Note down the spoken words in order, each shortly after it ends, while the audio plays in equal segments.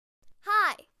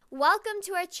Welcome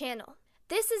to our channel.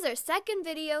 This is our second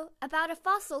video about a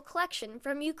fossil collection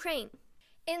from Ukraine.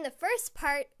 In the first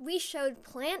part, we showed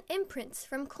plant imprints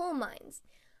from coal mines,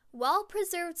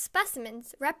 well-preserved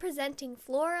specimens representing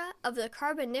flora of the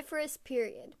Carboniferous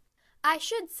period. I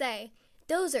should say,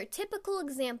 those are typical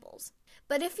examples,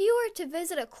 but if you were to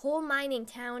visit a coal mining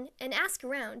town and ask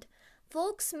around,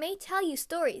 folks may tell you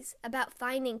stories about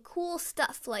finding cool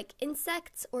stuff like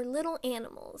insects or little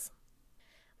animals.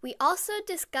 We also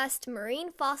discussed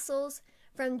marine fossils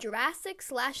from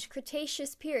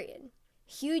Jurassic/Cretaceous period.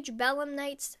 Huge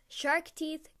belemnites, shark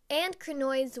teeth, and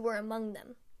crinoids were among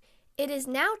them. It is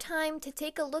now time to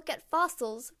take a look at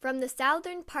fossils from the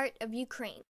southern part of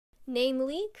Ukraine,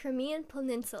 namely Crimean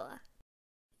Peninsula.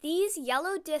 These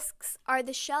yellow discs are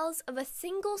the shells of a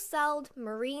single-celled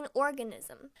marine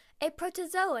organism, a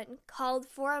protozoan called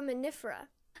foraminifera.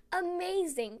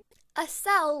 Amazing! A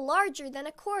cell larger than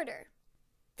a quarter.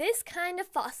 This kind of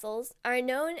fossils are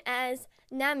known as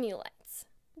na-myu-lites.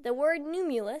 The word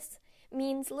nummulus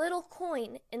means little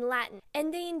coin in Latin,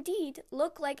 and they indeed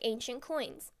look like ancient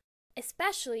coins,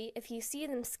 especially if you see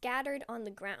them scattered on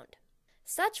the ground.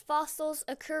 Such fossils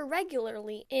occur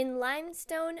regularly in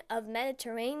limestone of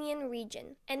Mediterranean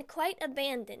region and quite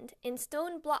abundant in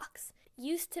stone blocks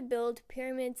used to build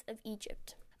pyramids of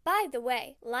Egypt. By the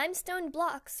way, limestone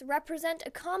blocks represent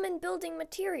a common building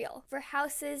material for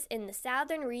houses in the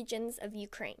southern regions of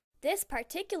Ukraine. This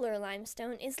particular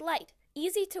limestone is light,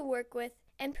 easy to work with,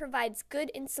 and provides good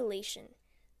insulation.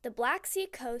 The Black Sea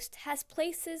coast has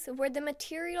places where the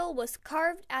material was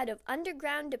carved out of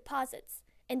underground deposits,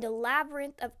 and a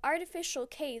labyrinth of artificial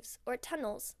caves or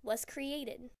tunnels was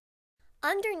created.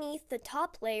 Underneath the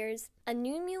top layers, a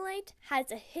nummulite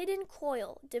has a hidden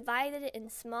coil divided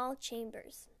in small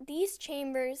chambers. These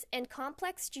chambers and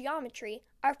complex geometry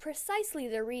are precisely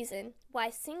the reason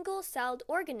why single-celled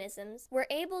organisms were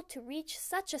able to reach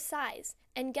such a size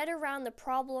and get around the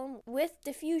problem with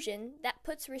diffusion that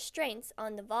puts restraints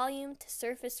on the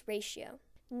volume-to-surface ratio.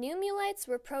 Nummulites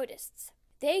were protists.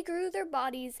 They grew their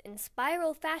bodies in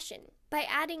spiral fashion by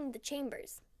adding the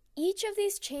chambers. Each of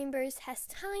these chambers has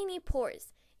tiny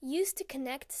pores used to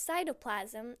connect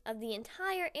cytoplasm of the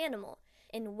entire animal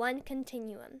in one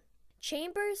continuum.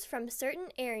 Chambers from certain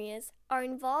areas are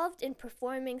involved in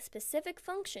performing specific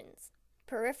functions.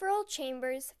 Peripheral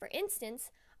chambers, for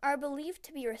instance, are believed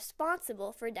to be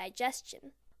responsible for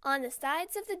digestion. On the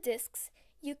sides of the discs,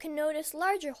 you can notice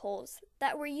larger holes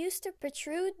that were used to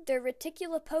protrude the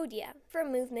reticulopodia for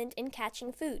movement in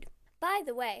catching food. By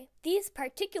the way, these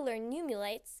particular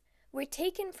nummulites were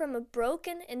taken from a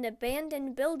broken and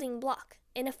abandoned building block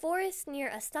in a forest near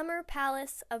a summer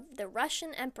palace of the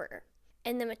Russian emperor,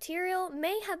 and the material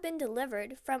may have been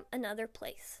delivered from another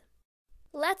place.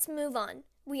 Let's move on.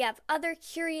 We have other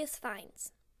curious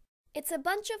finds. It's a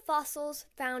bunch of fossils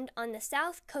found on the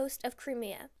south coast of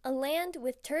Crimea, a land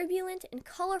with turbulent and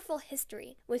colorful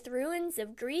history, with ruins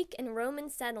of Greek and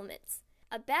Roman settlements,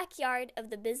 a backyard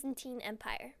of the Byzantine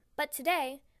Empire. But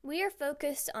today, we are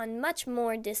focused on much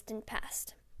more distant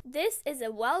past. This is a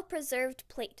well-preserved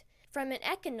plate from an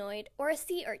echinoid or a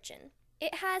sea urchin.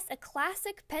 It has a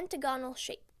classic pentagonal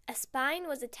shape. A spine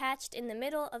was attached in the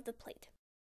middle of the plate.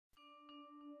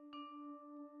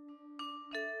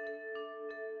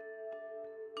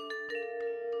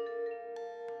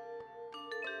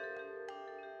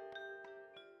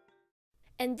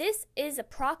 And this is a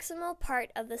proximal part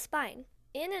of the spine.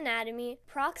 In anatomy,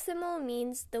 proximal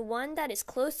means the one that is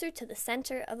closer to the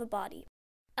center of a body.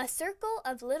 A circle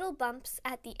of little bumps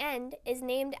at the end is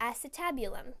named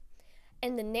acetabulum,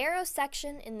 and the narrow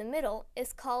section in the middle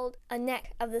is called a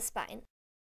neck of the spine.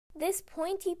 This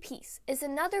pointy piece is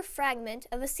another fragment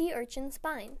of a sea urchin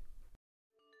spine.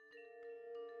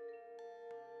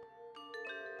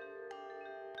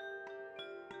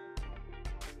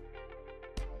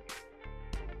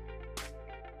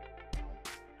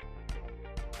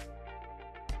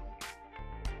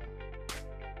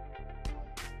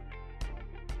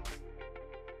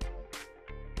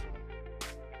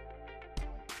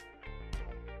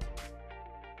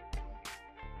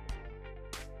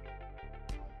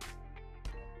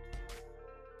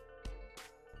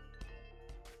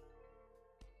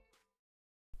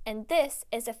 And this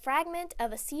is a fragment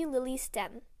of a sea lily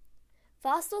stem.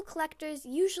 Fossil collectors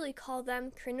usually call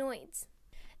them crinoids.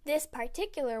 This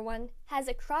particular one has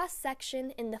a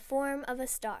cross-section in the form of a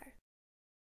star.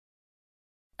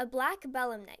 A black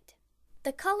belemnite.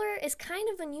 The color is kind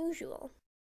of unusual.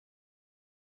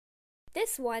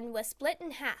 This one was split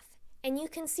in half, and you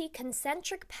can see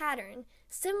concentric pattern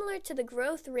similar to the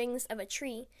growth rings of a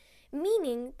tree,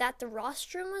 meaning that the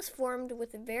rostrum was formed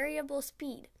with variable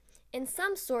speed in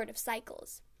some sort of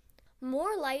cycles.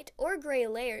 More light or gray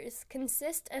layers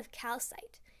consist of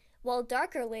calcite, while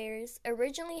darker layers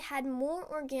originally had more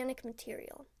organic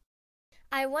material.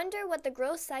 I wonder what the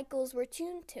growth cycles were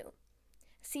tuned to: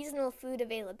 seasonal food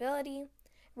availability,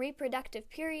 reproductive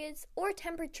periods, or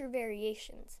temperature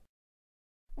variations.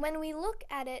 When we look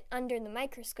at it under the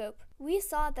microscope, we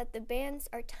saw that the bands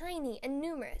are tiny and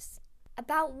numerous,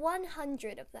 about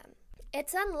 100 of them.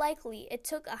 It's unlikely it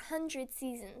took 100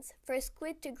 seasons for a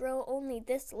squid to grow only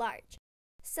this large,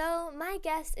 so my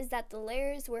guess is that the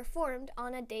layers were formed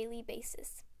on a daily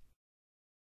basis.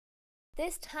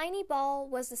 This tiny ball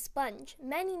was a sponge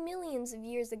many millions of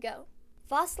years ago.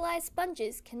 Fossilized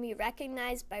sponges can be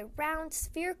recognized by round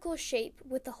spherical shape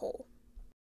with a hole.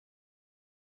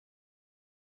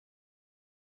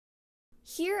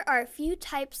 Here are a few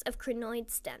types of crinoid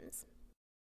stems.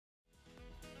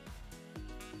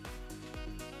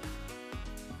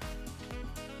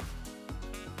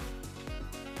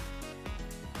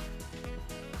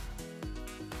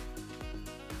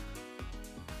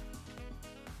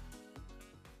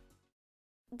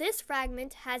 This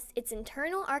fragment has its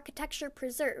internal architecture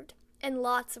preserved and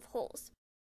lots of holes,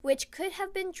 which could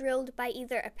have been drilled by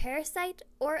either a parasite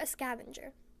or a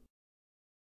scavenger.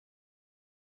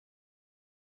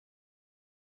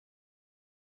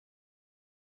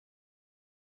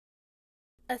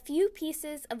 A few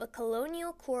pieces of a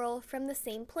colonial coral from the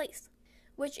same place,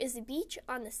 which is a beach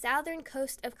on the southern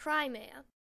coast of Crimea.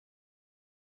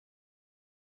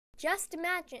 Just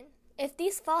imagine, if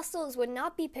these fossils would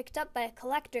not be picked up by a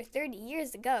collector 30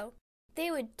 years ago,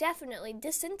 they would definitely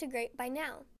disintegrate by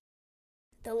now.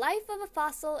 The life of a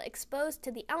fossil exposed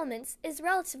to the elements is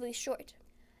relatively short.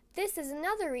 This is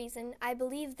another reason I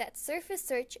believe that surface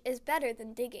search is better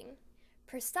than digging,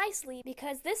 precisely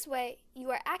because this way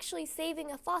you are actually saving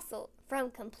a fossil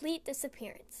from complete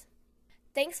disappearance.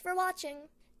 Thanks for watching!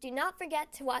 Do not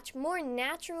forget to watch more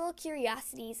natural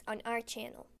curiosities on our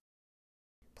channel.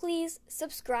 Please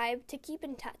subscribe to keep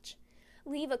in touch.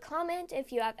 Leave a comment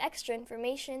if you have extra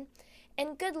information,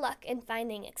 and good luck in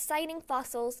finding exciting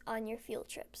fossils on your field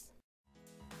trips.